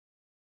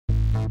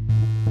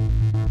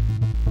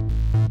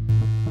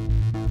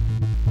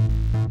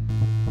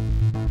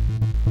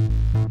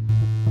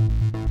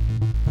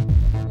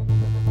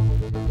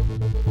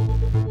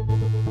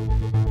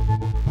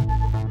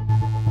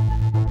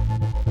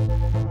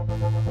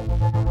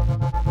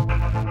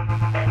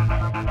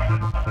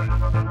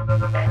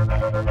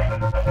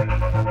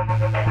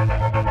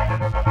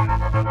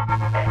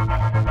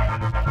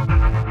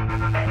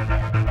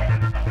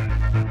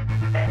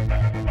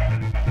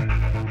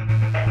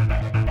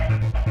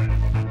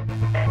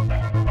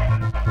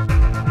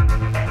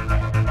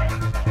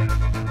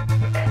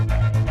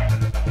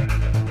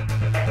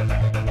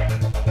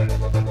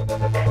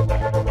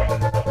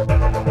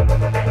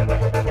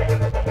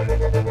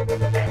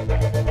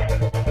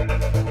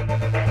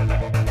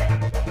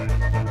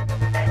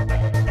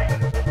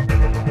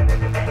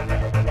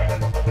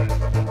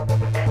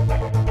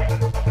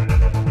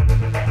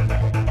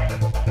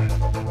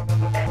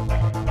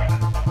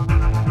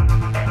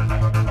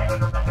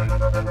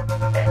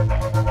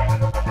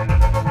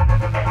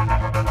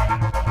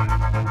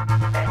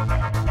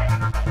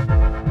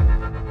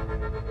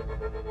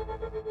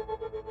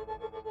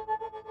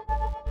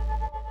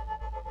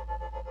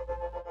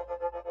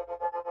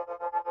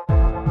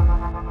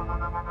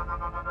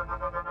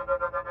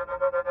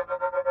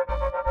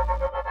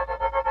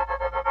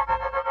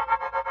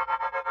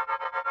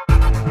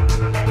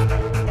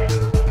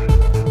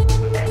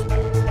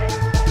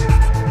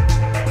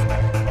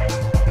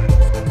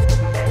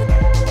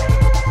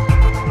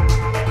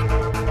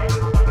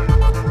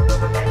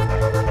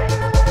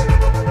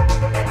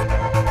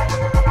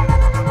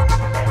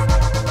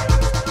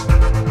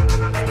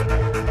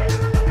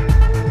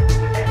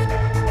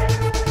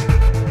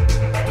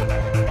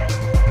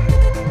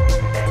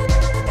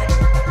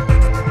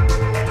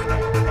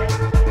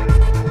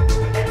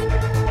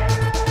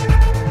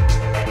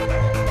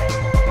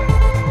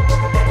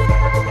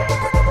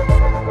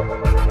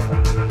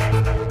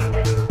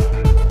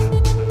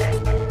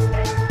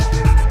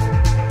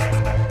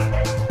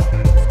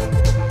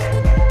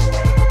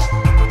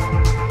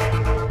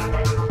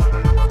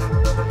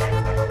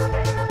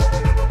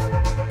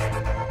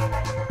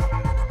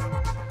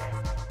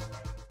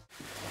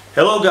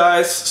Hello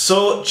guys,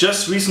 so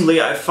just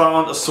recently I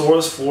found a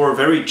source for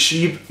very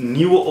cheap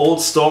new old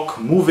stock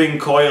moving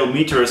coil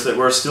meters that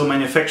were still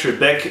manufactured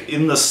back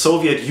in the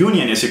Soviet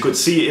Union, as you could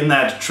see in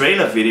that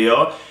trailer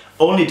video.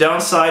 Only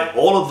downside,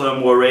 all of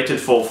them were rated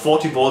for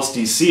 40 volts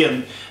DC,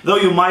 and though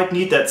you might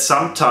need that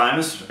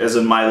sometimes, as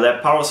in my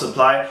lab power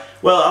supply,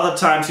 well, other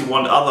times you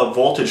want other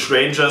voltage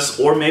ranges,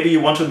 or maybe you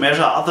want to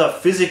measure other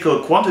physical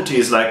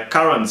quantities like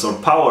currents or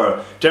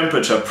power,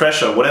 temperature,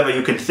 pressure, whatever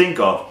you can think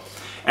of.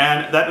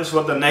 And that is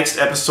what the next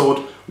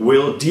episode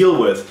will deal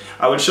with.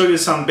 I will show you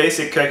some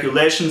basic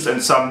calculations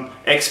and some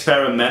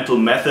experimental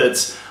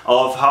methods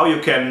of how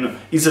you can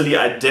easily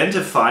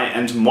identify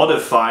and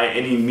modify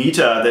any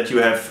meter that you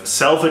have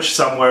salvaged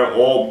somewhere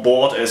or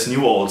bought as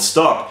new old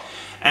stock.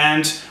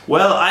 And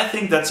well, I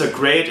think that's a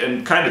great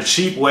and kind of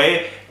cheap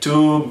way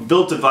to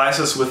build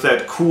devices with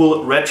that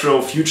cool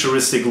retro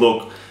futuristic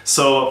look.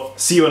 So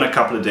see you in a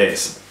couple of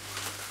days.